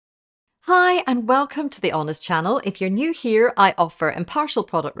Hi and welcome to the Honest Channel. If you're new here, I offer impartial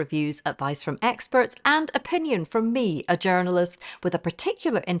product reviews, advice from experts and opinion from me, a journalist with a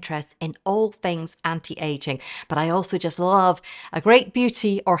particular interest in all things anti-aging. But I also just love a great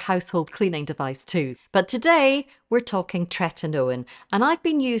beauty or household cleaning device too. But today we're talking tretinoin, and I've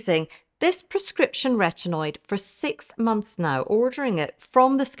been using this prescription retinoid for 6 months now, ordering it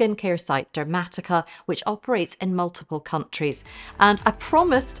from the skincare site Dermatica, which operates in multiple countries. And I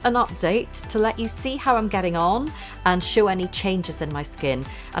promised an update to let you see how I'm getting on and show any changes in my skin.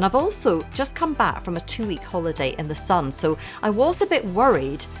 And I've also just come back from a 2-week holiday in the sun, so I was a bit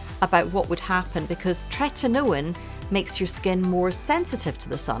worried about what would happen because tretinoin makes your skin more sensitive to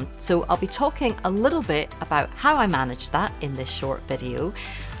the sun. So I'll be talking a little bit about how I managed that in this short video.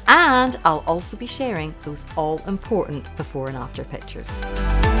 And I'll also be sharing those all-important before and after pictures.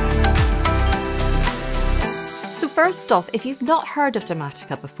 So first off, if you've not heard of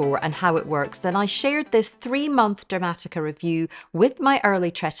Dermatica before and how it works, then I shared this 3-month Dermatica review with my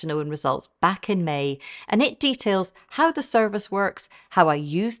early tretinoin results back in May, and it details how the service works, how I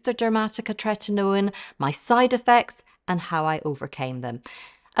used the Dermatica tretinoin, my side effects, and how I overcame them.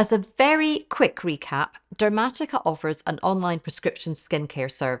 As a very quick recap, Dermatica offers an online prescription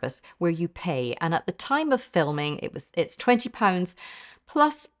skincare service where you pay, and at the time of filming it's £20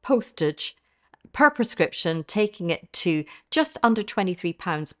 plus postage per prescription, taking it to just under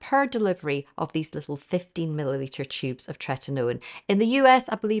 £23 per delivery of these little 15ml tubes of tretinoin. In the US,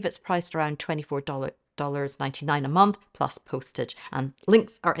 I believe it's priced around $24.99 a month plus postage, and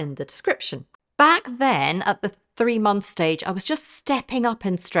links are in the description. Back then, at the 3-month stage, I was just stepping up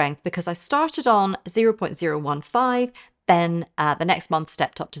in strength because I started on 0.015, then the next month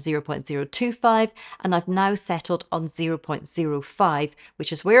stepped up to 0.025, and I've now settled on 0.05,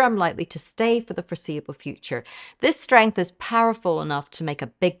 which is where I'm likely to stay for the foreseeable future. This strength is powerful enough to make a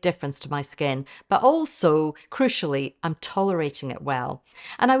big difference to my skin, but also, crucially, I'm tolerating it well.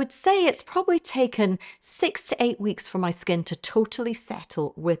 And I would say it's probably taken 6 to 8 weeks for my skin to totally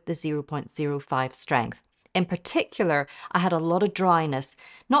settle with the 0.05 strength. In particular, I had a lot of dryness,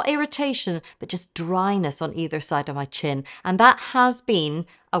 not irritation, but just dryness on either side of my chin. And that has been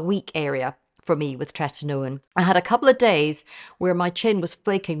a weak area for me with tretinoin. I had a couple of days where my chin was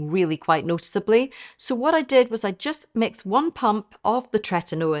flaking really quite noticeably. So what I did was I just mixed 1 pump of the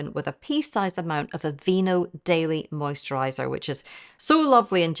tretinoin with a pea-sized amount of Aveeno Daily Moisturizer, which is so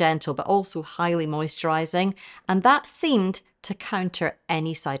lovely and gentle, but also highly moisturizing. And that seemed to counter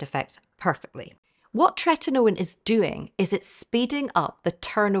any side effects perfectly. What tretinoin is doing is it's speeding up the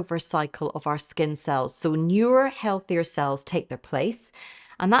turnover cycle of our skin cells, so newer, healthier cells take their place,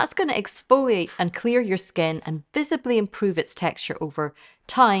 and that's going to exfoliate and clear your skin and visibly improve its texture over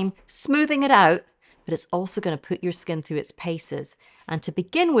time, smoothing it out, but it's also going to put your skin through its paces. And to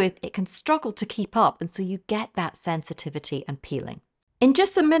begin with, it can struggle to keep up, and so you get that sensitivity and peeling. In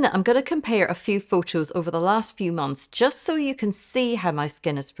just a minute, I'm going to compare a few photos over the last few months just so you can see how my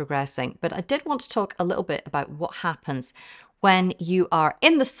skin is progressing. But I did want to talk a little bit about what happens when you are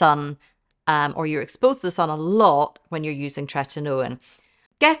in the sun or you're exposed to the sun a lot when you're using tretinoin.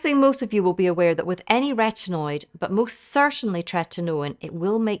 Guessing most of you will be aware that with any retinoid, but most certainly tretinoin, it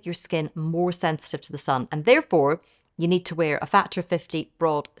will make your skin more sensitive to the sun, and therefore you need to wear a factor 50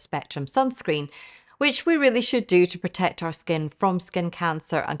 broad spectrum sunscreen, which we really should do to protect our skin from skin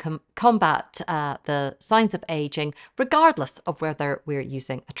cancer and combat the signs of aging, regardless of whether we're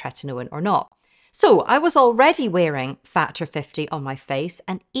using a tretinoin or not. So I was already wearing factor 50 on my face,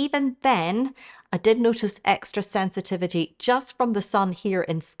 and even then I did notice extra sensitivity just from the sun here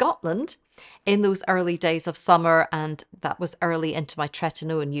in Scotland in those early days of summer, and that was early into my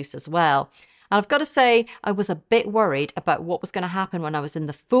tretinoin use as well. And I've got to say, I was a bit worried about what was going to happen when I was in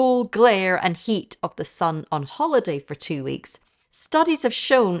the full glare and heat of the sun on holiday for 2 weeks. Studies have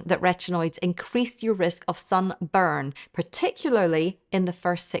shown that retinoids increase your risk of sunburn, particularly in the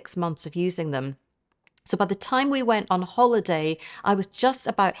first 6 months of using them. So by the time we went on holiday, I was just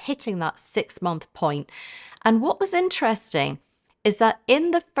about hitting that 6-month point. And what was interesting is that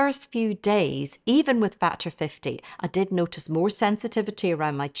in the first few days, even with factor 50, I did notice more sensitivity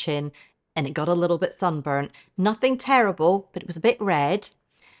around my chin, and it got a little bit sunburnt. Nothing terrible, but it was a bit red.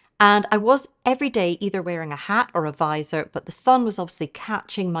 And I was every day either wearing a hat or a visor, but the sun was obviously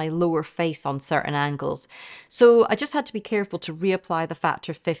catching my lower face on certain angles. So I just had to be careful to reapply the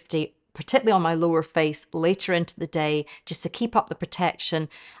factor 50, particularly on my lower face later into the day, just to keep up the protection.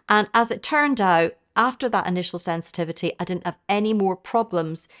 And as it turned out, after that initial sensitivity, I didn't have any more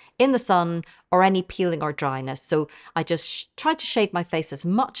problems in the sun or any peeling or dryness. So I just tried to shade my face as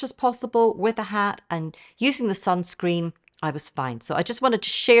much as possible with a hat and using the sunscreen I was fine. So I just wanted to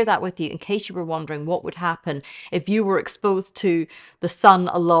share that with you in case you were wondering what would happen if you were exposed to the sun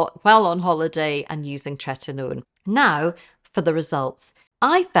a lot while on holiday and using tretinoin. Now for the results.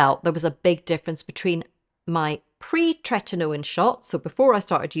 I felt there was a big difference between my pre-tretinoin shot, so before I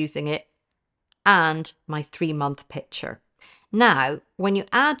started using it, and my 3-month picture. Now, when you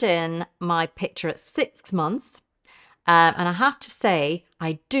add in my picture at 6 months, and I have to say,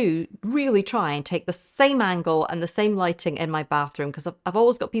 I do really try and take the same angle and the same lighting in my bathroom, because I've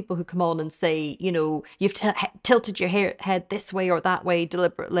always got people who come on and say, you know, you've tilted your head this way or that way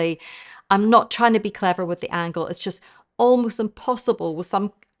deliberately. I'm not trying to be clever with the angle. It's just almost impossible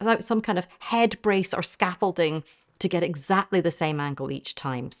without some kind of head brace or scaffolding to get exactly the same angle each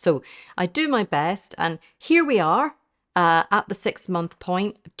time. So I do my best, and here we are at the 6-month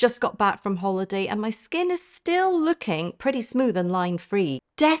point. I've just got back from holiday and my skin is still looking pretty smooth and line free.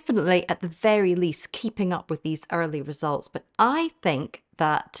 Definitely at the very least keeping up with these early results, but I think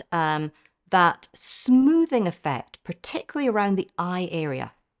that that smoothing effect, particularly around the eye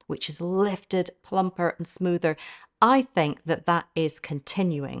area, which is lifted, plumper and smoother, I think that that is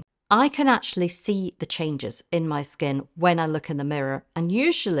continuing. I can actually see the changes in my skin when I look in the mirror, and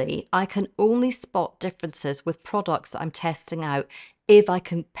usually I can only spot differences with products that I'm testing out if I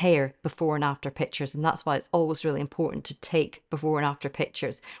compare before and after pictures, and that's why it's always really important to take before and after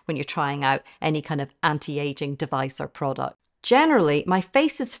pictures when you're trying out any kind of anti-aging device or product. Generally, my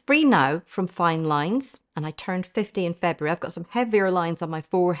face is free now from fine lines, and I turned 50 in February. I've got some heavier lines on my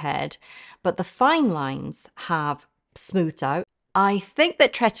forehead, but the fine lines have smoothed out. I think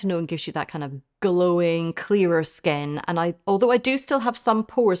that tretinoin gives you that kind of glowing, clearer skin. And although I do still have some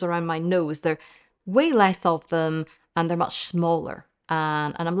pores around my nose, they're way less of them and they're much smaller.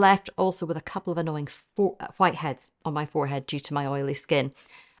 And I'm left also with a couple of annoying whiteheads on my forehead due to my oily skin.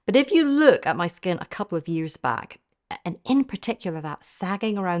 But if you look at my skin a couple of years back, and in particular that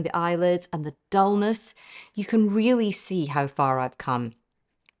sagging around the eyelids and the dullness, you can really see how far I've come.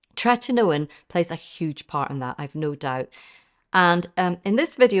 Tretinoin plays a huge part in that, I've no doubt. And in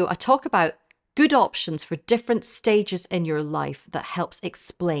this video, I talk about good options for different stages in your life that helps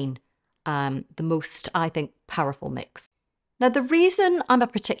explain the most, I think, powerful mix. Now, the reason I'm a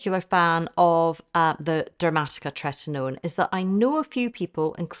particular fan of the Dermatica tretinoin is that I know a few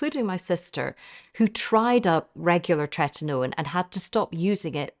people, including my sister, who tried up regular tretinoin and had to stop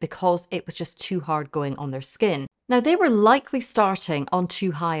using it because it was just too hard going on their skin. Now, they were likely starting on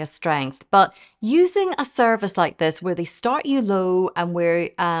too high a strength, but using a service like this where they start you low and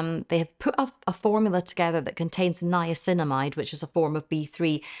where they have put a formula together that contains niacinamide, which is a form of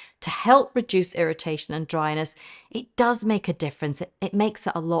B3, to help reduce irritation and dryness, it does make a difference. It makes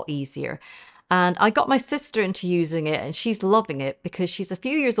it a lot easier. And I got my sister into using it and she's loving it because she's a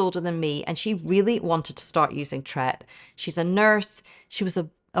few years older than me and she really wanted to start using Tret. She's a nurse. She was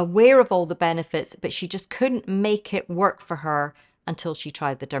aware of all the benefits, but she just couldn't make it work for her until she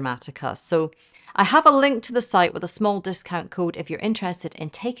tried the Dermatica. So I have a link to the site with a small discount code if you're interested in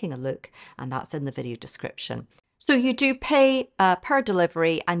taking a look, and that's in the video description. So you do pay per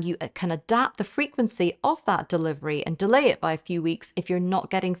delivery, and you can adapt the frequency of that delivery and delay it by a few weeks if you're not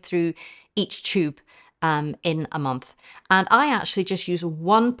getting through each tube in a month. And I actually just use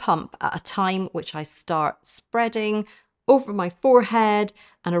 1 pump at a time, which I start spreading over my forehead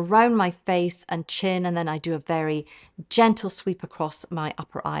and around my face and chin, and then I do a very gentle sweep across my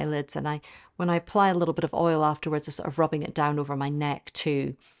upper eyelids, and when I apply a little bit of oil afterwards, I'm sort of rubbing it down over my neck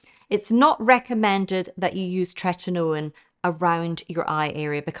too. It's not recommended that you use tretinoin around your eye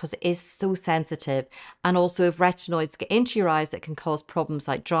area because it is so sensitive, and also if retinoids get into your eyes it can cause problems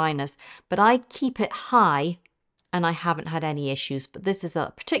like dryness, but I keep it high and I haven't had any issues. But this is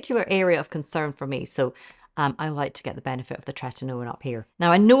a particular area of concern for me, so I like to get the benefit of the tretinoin up here.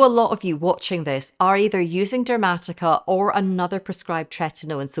 Now, I know a lot of you watching this are either using Dermatica or another prescribed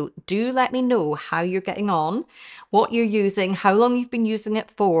tretinoin, so do let me know how you're getting on, what you're using, how long you've been using it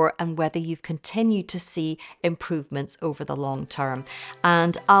for, and whether you've continued to see improvements over the long term.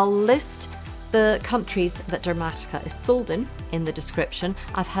 And I'll list the countries that Dermatica is sold in the description.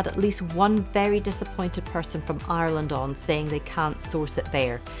 I've had at least one very disappointed person from Ireland on saying they can't source it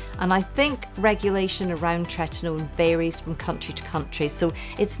there. And I think regulation around tretinoin varies from country to country, so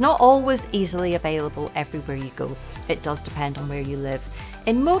it's not always easily available everywhere you go. It does depend on where you live.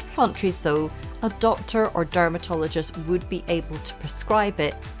 In most countries though, a doctor or dermatologist would be able to prescribe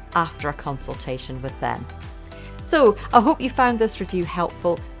it after a consultation with them. So I hope you found this review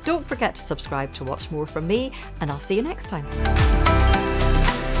helpful. Don't forget to subscribe to watch more from me, and I'll see you next time.